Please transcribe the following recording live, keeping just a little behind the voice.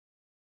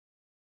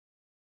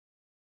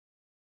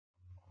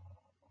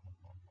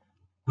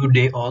Good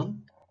day all.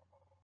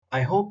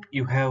 I hope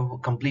you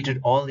have completed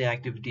all the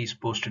activities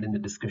posted in the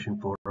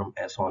discussion forum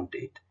as on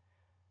date.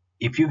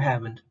 If you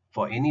haven't,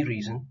 for any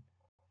reason,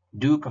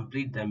 do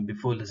complete them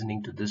before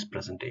listening to this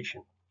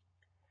presentation.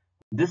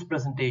 This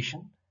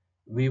presentation,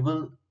 we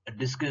will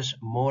discuss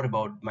more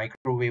about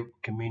microwave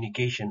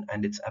communication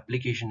and its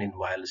application in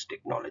wireless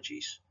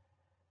technologies.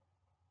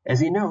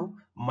 As you know,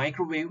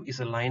 microwave is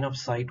a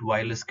line-of-sight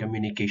wireless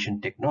communication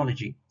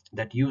technology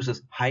that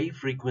uses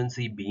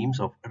high-frequency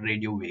beams of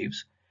radio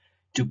waves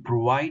to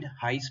provide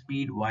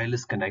high-speed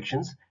wireless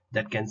connections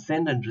that can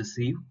send and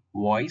receive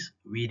voice,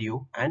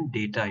 video, and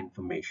data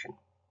information.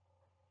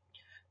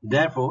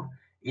 Therefore,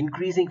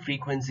 increasing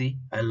frequency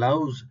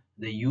allows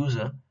the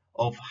user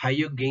of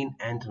higher gain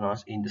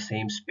antennas in the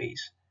same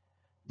space.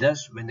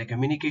 Thus, when the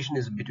communication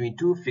is between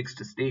two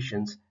fixed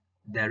stations,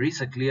 there is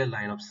a clear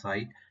line of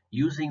sight.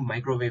 Using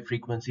microwave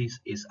frequencies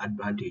is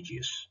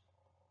advantageous.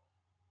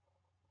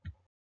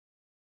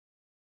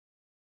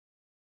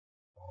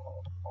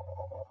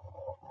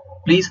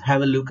 Please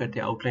have a look at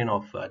the outline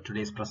of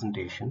today's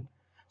presentation.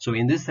 So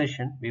in this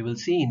session, we will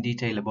see in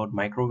detail about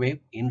microwave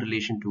in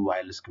relation to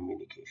wireless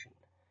communication.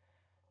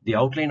 The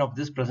outline of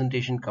this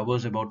presentation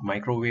covers about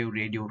microwave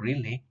radio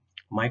relay,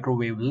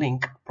 microwave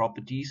link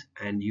properties,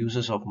 and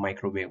uses of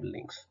microwave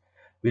links.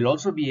 We'll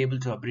also be able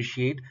to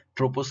appreciate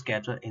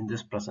troposcatter in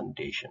this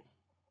presentation.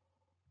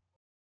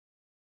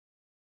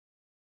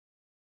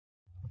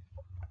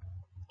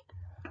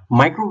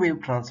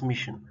 Microwave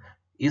transmission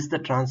is the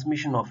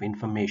transmission of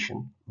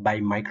information by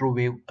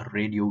microwave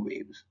radio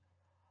waves.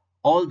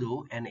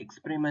 Although an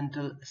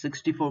experimental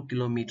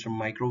 64-kilometer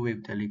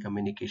microwave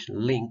telecommunication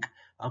link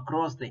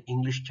across the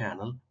English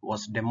Channel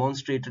was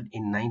demonstrated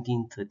in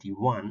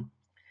 1931,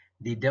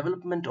 the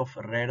development of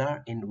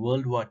radar in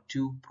World War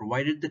II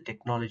provided the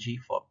technology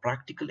for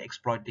practical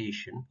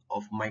exploitation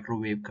of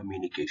microwave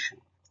communication.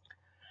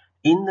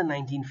 In the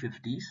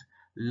 1950s,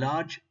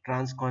 large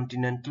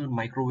transcontinental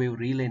microwave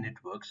relay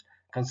networks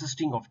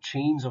consisting of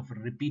chains of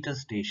repeater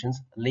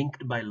stations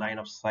linked by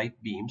line-of-sight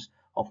beams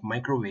of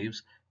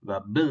microwaves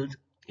were built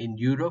in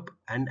Europe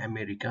and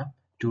America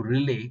to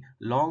relay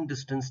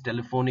long-distance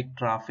telephonic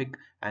traffic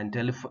and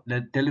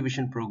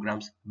television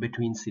programs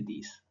between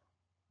cities.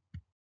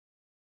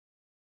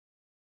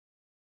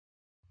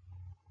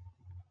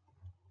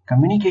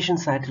 Communication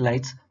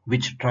satellites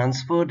which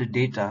transferred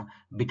data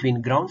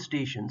between ground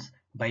stations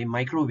by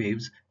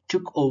microwaves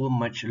took over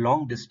much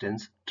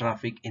long-distance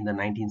traffic in the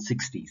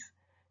 1960s.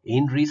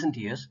 In recent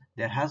years,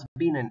 there has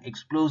been an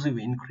explosive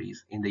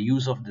increase in the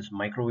use of this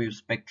microwave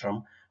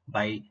spectrum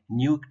by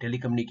new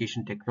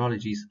telecommunication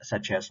technologies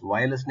such as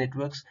wireless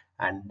networks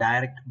and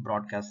direct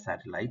broadcast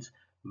satellites,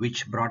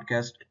 which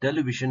broadcast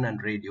television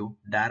and radio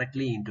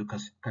directly into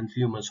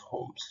consumers'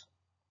 homes.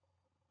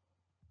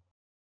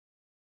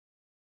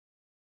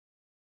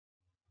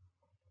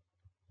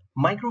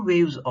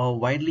 Microwaves are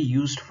widely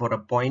used for a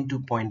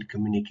point-to-point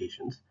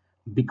communications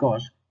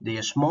because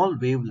their small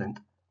wavelength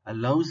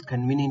allows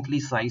conveniently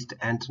sized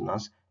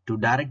antennas to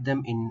direct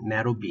them in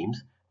narrow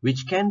beams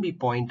which can be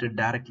pointed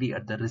directly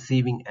at the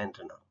receiving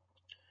antenna.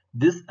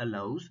 This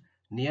allows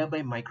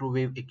nearby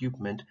microwave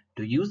equipment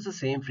to use the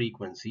same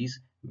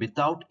frequencies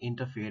without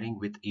interfering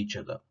with each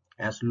other,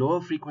 as lower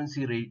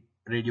frequency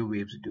radio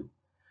waves do.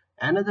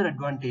 Another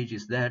advantage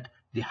is that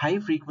the high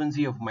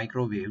frequency of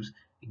microwaves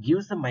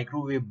gives the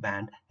microwave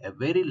band a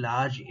very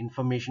large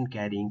information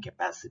carrying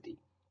capacity.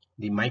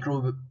 The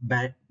microwave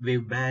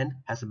band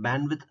has a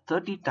bandwidth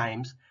 30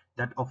 times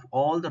that of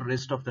all the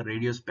rest of the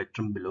radio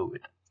spectrum below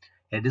it.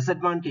 A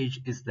disadvantage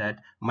is that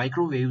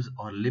microwaves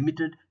are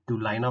limited to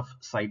line of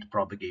sight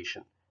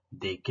propagation.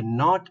 They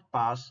cannot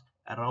pass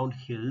around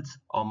hills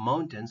or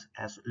mountains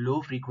as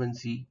low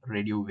frequency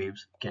radio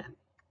waves can.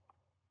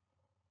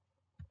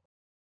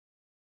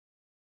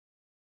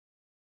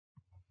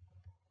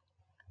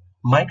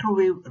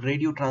 Microwave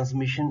radio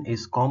transmission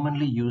is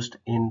commonly used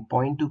in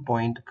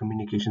point-to-point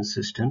communication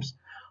systems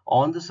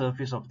on the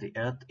surface of the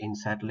Earth in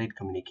satellite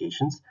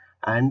communications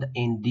and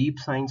in deep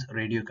science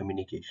radio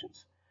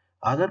communications.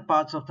 Other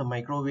parts of the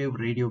microwave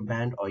radio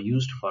band are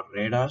used for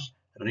radars,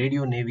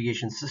 radio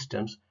navigation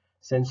systems,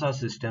 sensor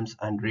systems,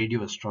 and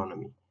radio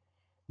astronomy.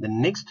 The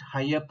next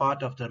higher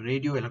part of the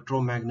radio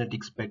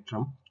electromagnetic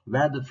spectrum,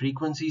 where the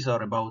frequencies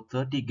are above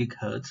 30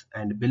 GHz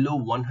and below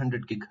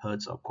 100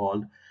 GHz, are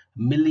called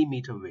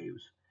millimeter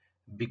waves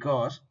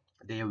because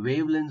their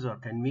wavelengths are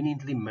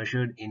conveniently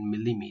measured in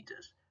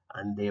millimeters,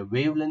 and their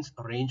wavelengths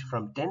range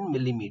from 10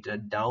 millimeter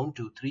down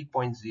to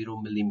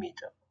 3.0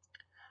 millimeter.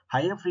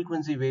 Higher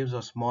frequency waves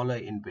are smaller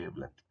in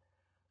wavelength.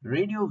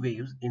 Radio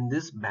waves in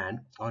this band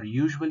are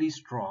usually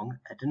strong,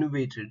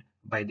 attenuated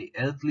by the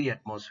earthly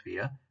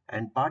atmosphere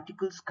and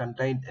particles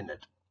contained in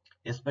it,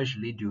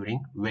 especially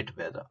during wet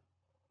weather.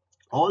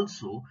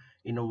 Also,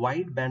 in a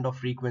wide band of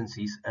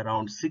frequencies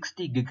around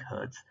 60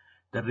 GHz,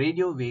 the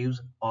radio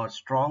waves are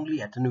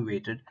strongly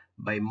attenuated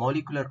by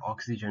molecular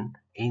oxygen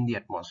in the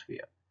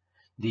atmosphere.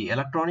 The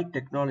electronic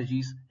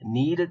technologies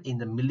needed in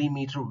the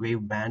millimeter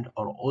wave band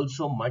are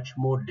also much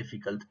more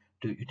difficult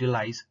to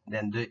utilize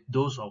than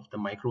those of the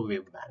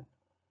microwave band.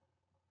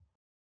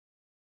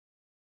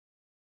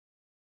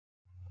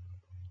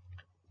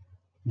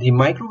 The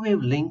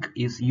microwave link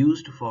is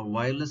used for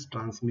wireless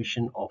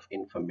transmission of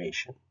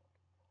information.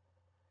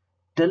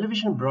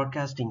 Television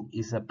broadcasting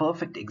is a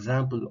perfect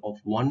example of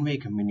one-way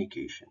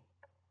communication.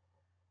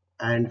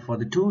 And for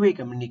the two-way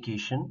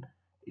communication,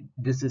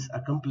 this is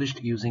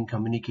accomplished using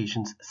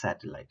communications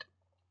satellite.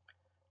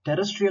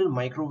 Terrestrial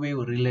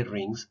microwave relay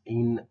rings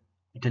in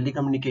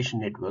telecommunication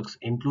networks,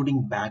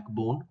 including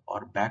backbone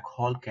or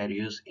backhaul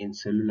carriers in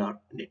cellular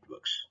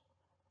networks.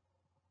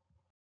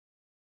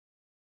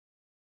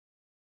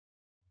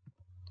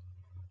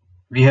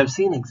 We have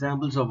seen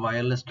examples of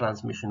wireless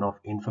transmission of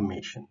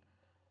information.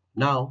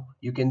 Now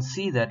you can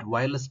see that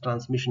wireless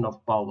transmission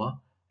of power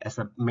as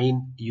a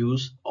main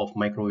use of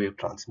microwave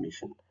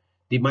transmission.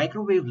 The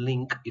microwave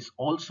link is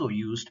also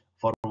used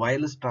for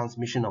wireless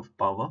transmission of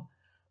power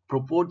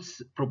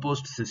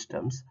proposed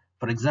systems,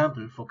 for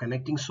example, for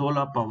connecting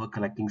solar power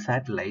collecting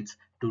satellites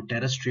to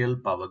terrestrial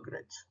power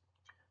grids.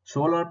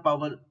 Solar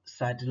power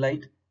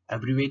satellite,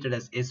 abbreviated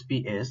as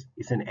SPS,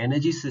 is an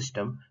energy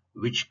system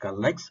which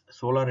collects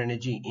solar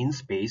energy in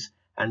space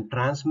and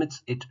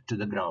transmits it to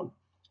the ground.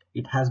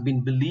 It has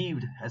been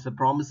believed as a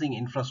promising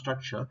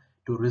infrastructure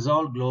to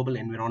resolve global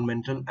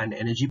environmental and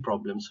energy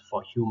problems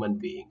for human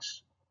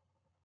beings.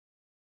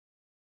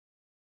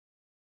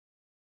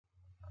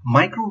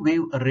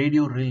 Microwave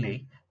radio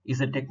relay is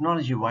a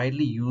technology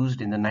widely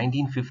used in the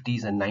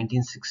 1950s and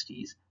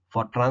 1960s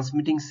for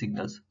transmitting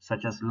signals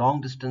such as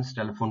long-distance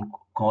telephone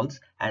calls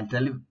and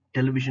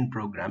television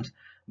programs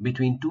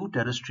between two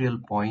terrestrial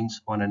points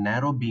on a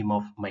narrow beam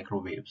of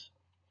microwaves.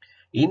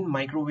 In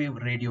microwave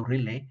radio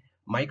relay,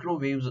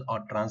 microwaves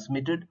are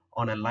transmitted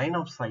on a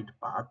line-of-sight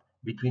path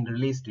between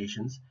relay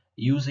stations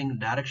using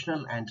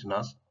directional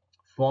antennas,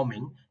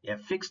 forming a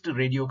fixed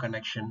radio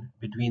connection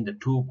between the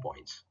 2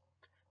 points.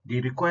 The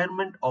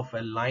requirement of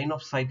a line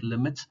of sight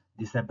limits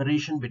the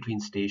separation between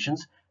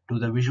stations to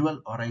the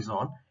visual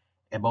horizon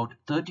about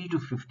 30 to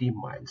 50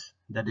 miles,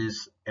 that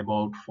is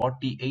about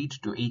 48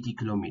 to 80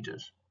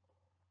 kilometers.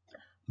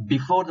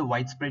 Before the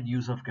widespread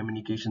use of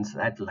communication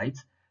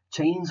satellites,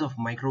 chains of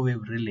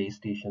microwave relay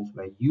stations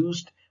were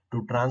used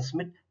to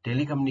transmit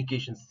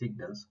telecommunication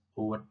signals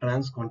over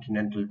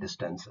transcontinental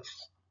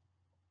distances.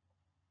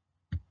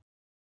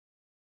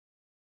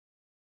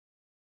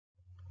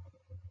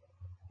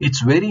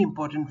 It's very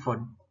important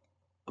for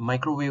a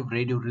microwave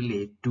radio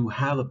relay to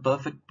have a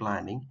perfect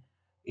planning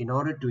in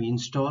order to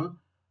install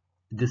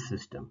this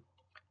system.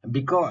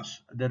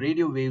 Because the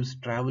radio waves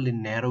travel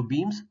in narrow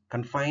beams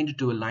confined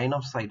to a line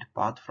of sight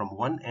path from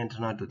one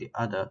antenna to the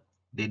other,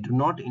 they do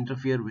not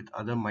interfere with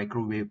other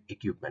microwave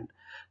equipment.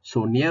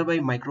 So nearby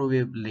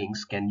microwave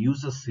links can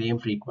use the same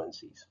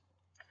frequencies.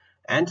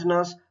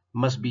 Antennas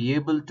must be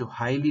able to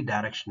highly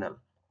directional.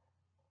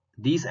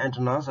 These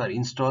antennas are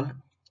installed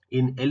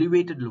in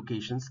elevated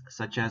locations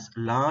such as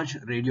large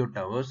radio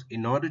towers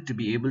in order to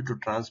be able to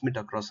transmit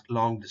across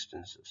long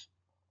distances.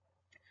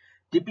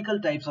 Typical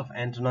types of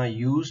antenna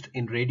used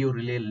in radio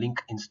relay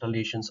link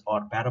installations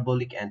are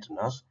parabolic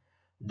antennas,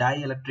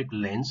 dielectric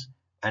lens,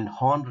 and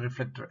horn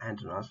reflector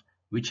antennas,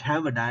 which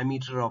have a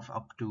diameter of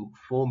up to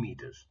 4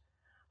 meters.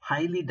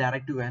 Highly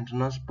directive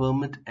antennas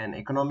permit an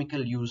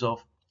economical use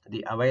of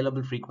the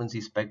available frequency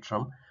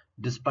spectrum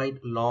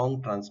despite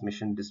long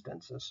transmission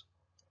distances.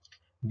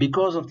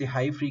 Because of the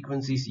high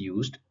frequencies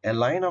used, a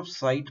line of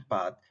sight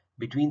path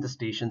between the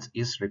stations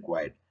is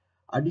required.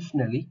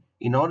 Additionally,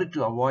 in order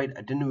to avoid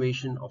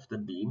attenuation of the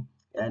beam,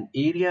 an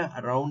area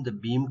around the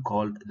beam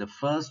called the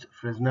first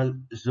Fresnel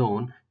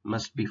zone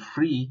must be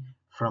free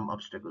from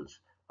obstacles.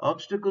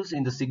 Obstacles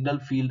in the signal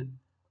field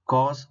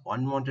cause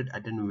unwanted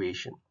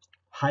attenuation.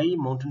 High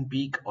mountain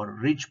peak or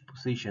ridge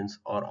positions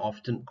are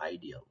often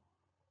ideal.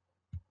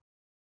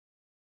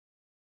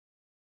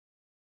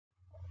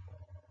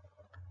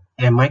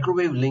 A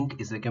microwave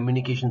link is a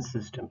communication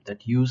system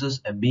that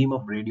uses a beam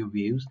of radio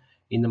waves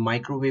in the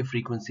microwave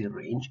frequency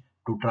range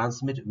to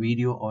transmit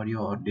video,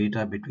 audio, or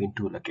data between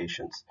two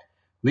locations,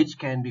 which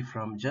can be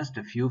from just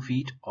a few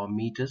feet or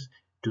meters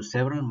to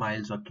several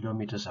miles or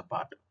kilometers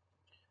apart.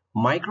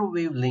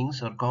 Microwave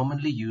links are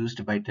commonly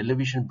used by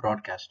television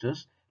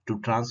broadcasters to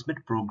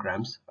transmit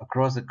programs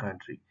across the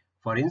country,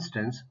 for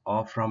instance,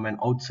 or from an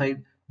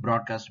outside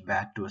broadcast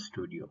back to a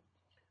studio.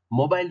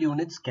 Mobile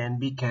units can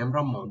be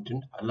camera mounted,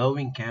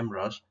 allowing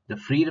cameras the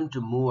freedom to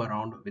move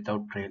around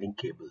without trailing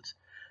cables.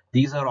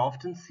 These are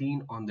often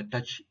seen on the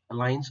touch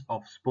lines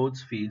of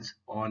sports fields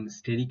on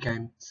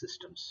Steadicam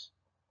systems.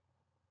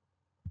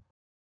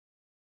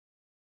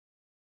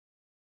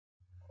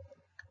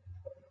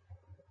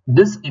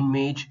 This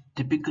image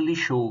typically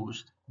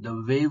shows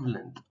the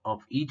wavelength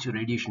of each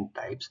radiation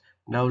types.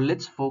 Now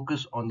let's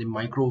focus on the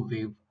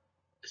microwave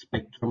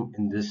spectrum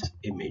in this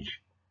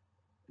image.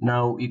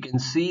 Now you can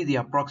see the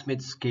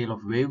approximate scale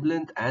of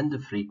wavelength and the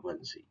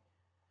frequency,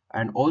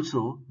 and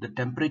also the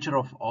temperature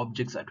of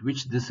objects at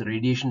which this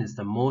radiation is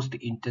the most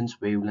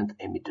intense wavelength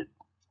emitted.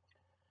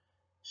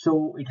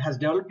 So it has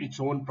developed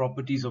its own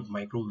properties of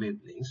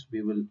microwave links.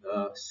 We will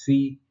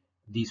see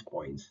these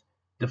points.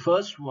 The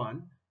first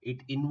one,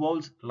 it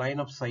involves line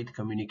of sight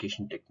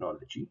communication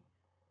technology.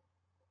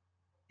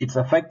 It's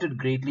affected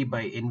greatly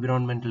by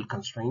environmental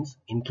constraints,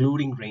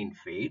 including rain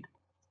fade.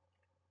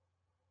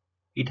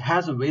 It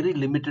has a very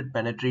limited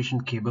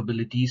penetration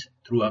capabilities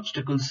through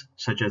obstacles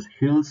such as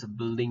hills,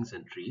 buildings,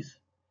 and trees.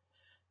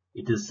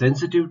 It is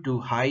sensitive to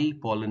high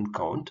pollen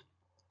count,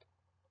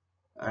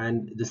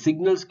 and the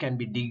signals can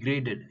be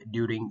degraded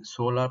during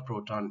solar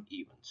proton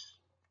events.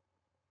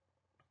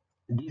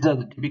 These are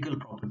the typical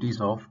properties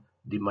of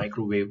the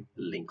microwave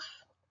links.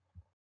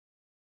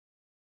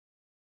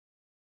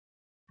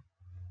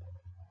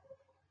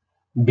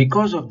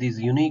 Because of these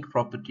unique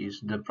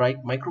properties, the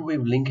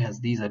microwave link has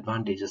these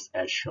advantages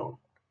as shown.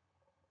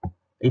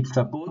 It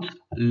supports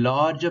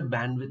larger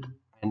bandwidth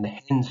and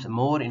hence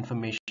more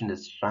information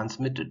is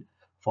transmitted.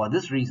 For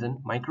this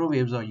reason,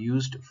 microwaves are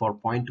used for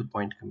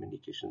point-to-point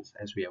communications,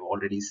 as we have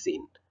already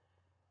seen.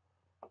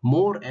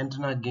 More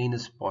antenna gain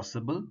is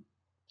possible.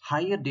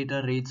 Higher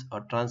data rates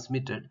are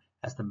transmitted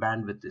as the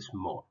bandwidth is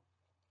more.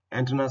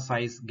 Antenna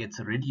size gets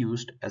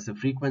reduced as the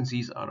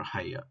frequencies are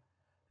higher.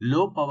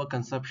 Low power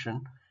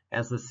consumption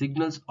as the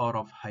signals are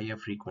of higher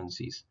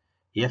frequencies.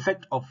 The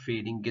effect of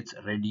fading gets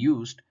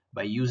reduced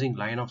by using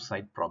line of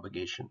sight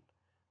propagation.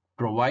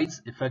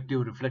 Provides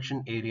effective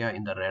reflection area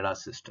in the radar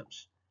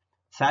systems.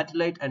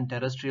 Satellite and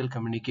terrestrial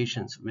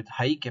communications with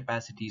high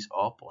capacities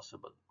are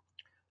possible.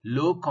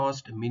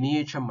 Low-cost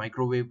miniature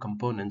microwave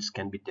components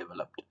can be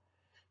developed.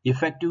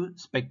 Effective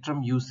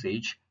spectrum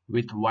usage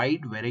with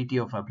wide variety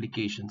of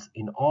applications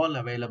in all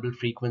available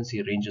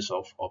frequency ranges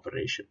of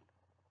operation.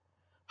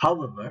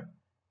 However,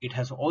 it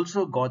has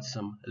also got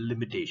some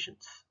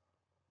limitations.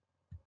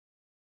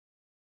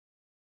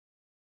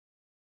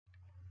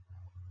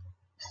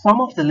 Some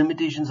of the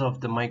limitations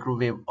of the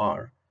microwave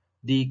are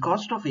the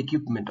cost of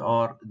equipment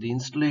or the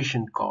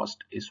installation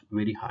cost is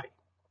very high.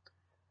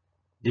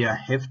 They are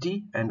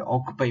hefty and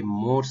occupy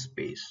more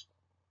space.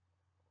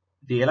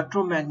 The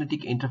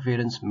electromagnetic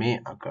interference may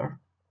occur.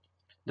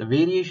 The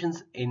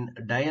variations in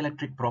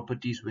dielectric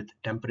properties with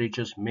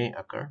temperatures may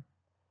occur.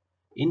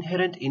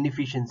 Inherent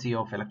inefficiency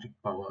of electric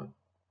power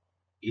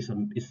is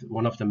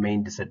one of the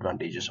main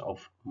disadvantages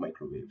of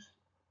microwaves.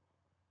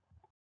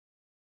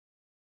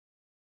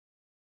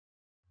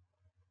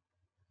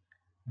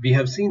 We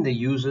have seen the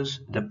uses,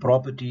 the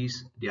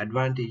properties, the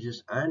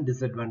advantages and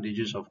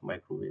disadvantages of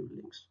microwave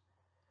links.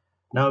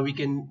 Now we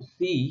can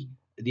see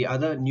the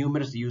other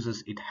numerous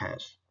uses it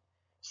has.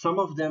 Some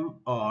of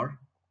them are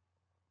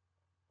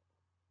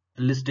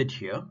listed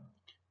here.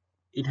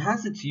 It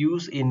has its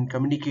use in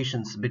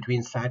communications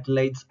between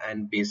satellites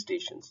and base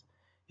stations.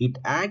 It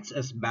acts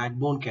as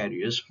backbone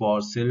carriers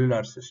for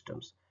cellular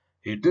systems.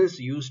 It is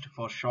used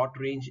for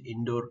short-range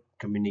indoor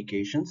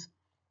communications.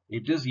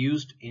 It is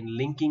used in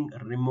linking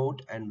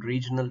remote and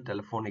regional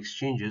telephone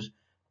exchanges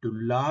to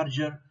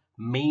larger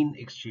main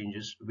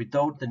exchanges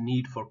without the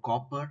need for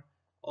copper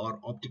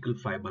or optical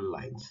fiber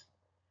lines.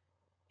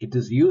 It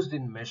is used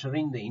in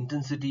measuring the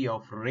intensity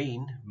of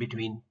rain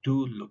between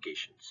two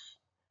locations.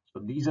 So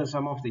these are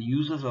some of the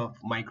uses of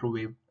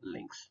microwave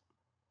links.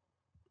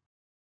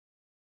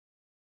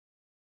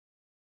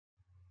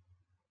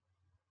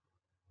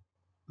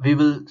 We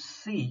will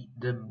see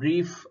the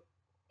brief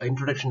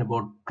introduction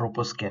about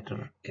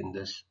troposcatter in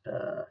this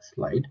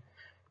slide.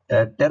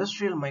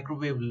 Terrestrial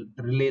microwave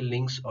relay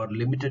links are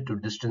limited to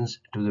distance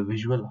to the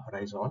visual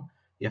horizon,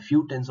 a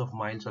few tens of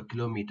miles or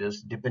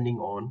kilometers depending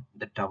on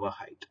the tower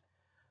height.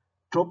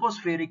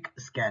 Tropospheric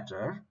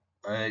scatter,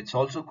 it's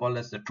also called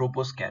as the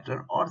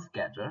troposcatter or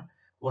scatter,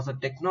 was a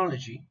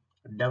technology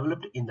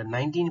developed in the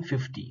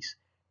 1950s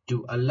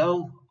to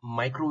allow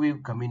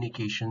microwave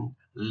communication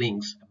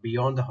links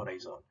beyond the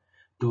horizon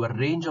to a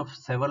range of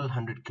several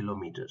hundred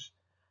kilometers.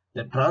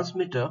 The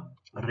transmitter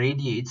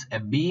radiates a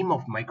beam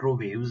of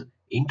microwaves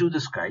into the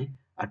sky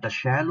at a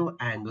shallow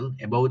angle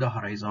above the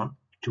horizon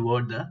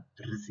toward the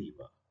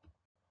receiver.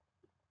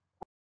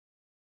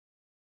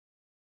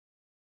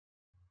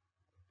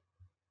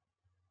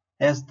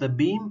 As the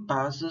beam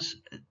passes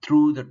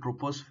through the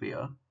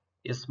troposphere,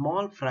 a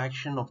small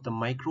fraction of the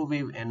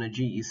microwave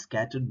energy is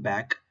scattered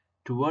back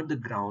toward the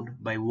ground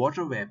by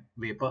water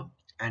vapor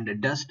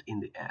and dust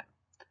in the air.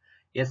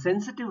 A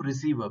sensitive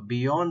receiver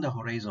beyond the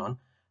horizon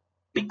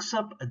picks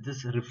up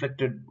this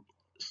reflected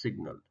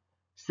signal.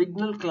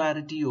 Signal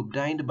clarity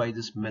obtained by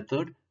this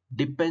method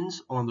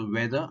depends on the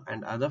weather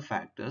and other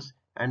factors,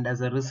 and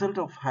as a result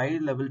of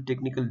high-level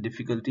technical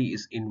difficulty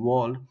is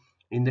involved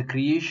in the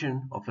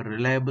creation of a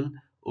reliable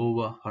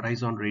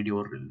over-horizon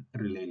radio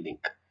relay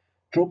link.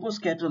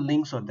 Troposcatter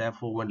links are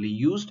therefore only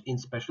used in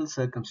special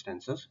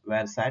circumstances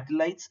where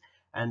satellites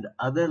and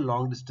other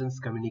long-distance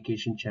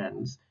communication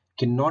channels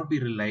cannot be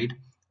relied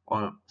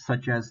on,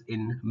 such as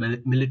in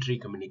military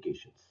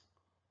communications.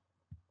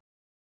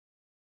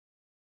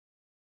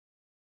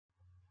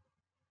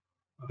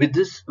 With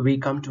this, we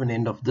come to an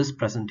end of this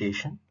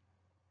presentation.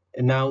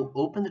 Now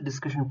open the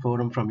discussion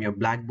forum from your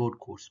Blackboard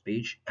course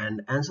page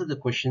and answer the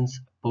questions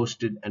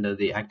posted under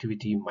the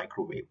activity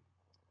microwave.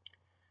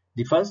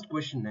 The first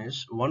question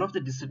is, one of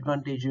the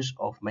disadvantages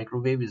of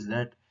microwave is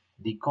that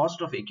the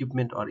cost of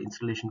equipment or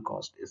installation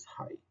cost is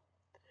high.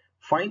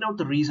 Find out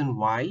the reason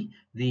why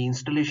the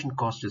installation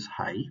cost is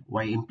high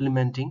while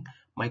implementing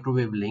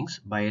microwave links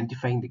by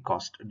identifying the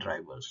cost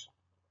drivers.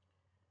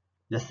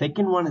 The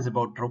second one is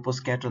about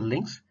troposcatter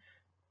links.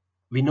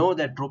 We know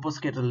that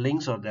troposcatter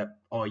links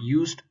are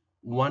used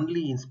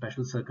only in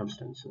special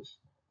circumstances.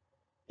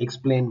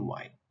 Explain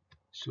why.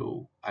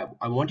 So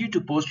I want you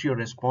to post your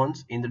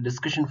response in the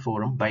discussion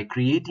forum by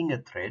creating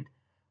a thread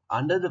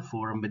under the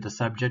forum with the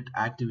subject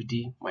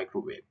activity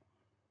microwave.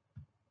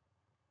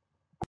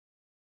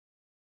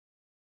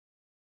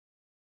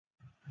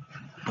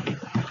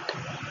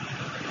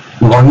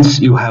 Once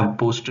you have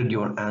posted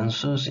your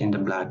answers in the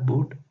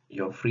Blackboard,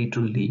 you're free to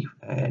leave,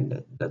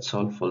 and that's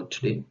all for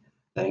today.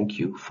 Thank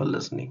you for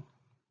listening.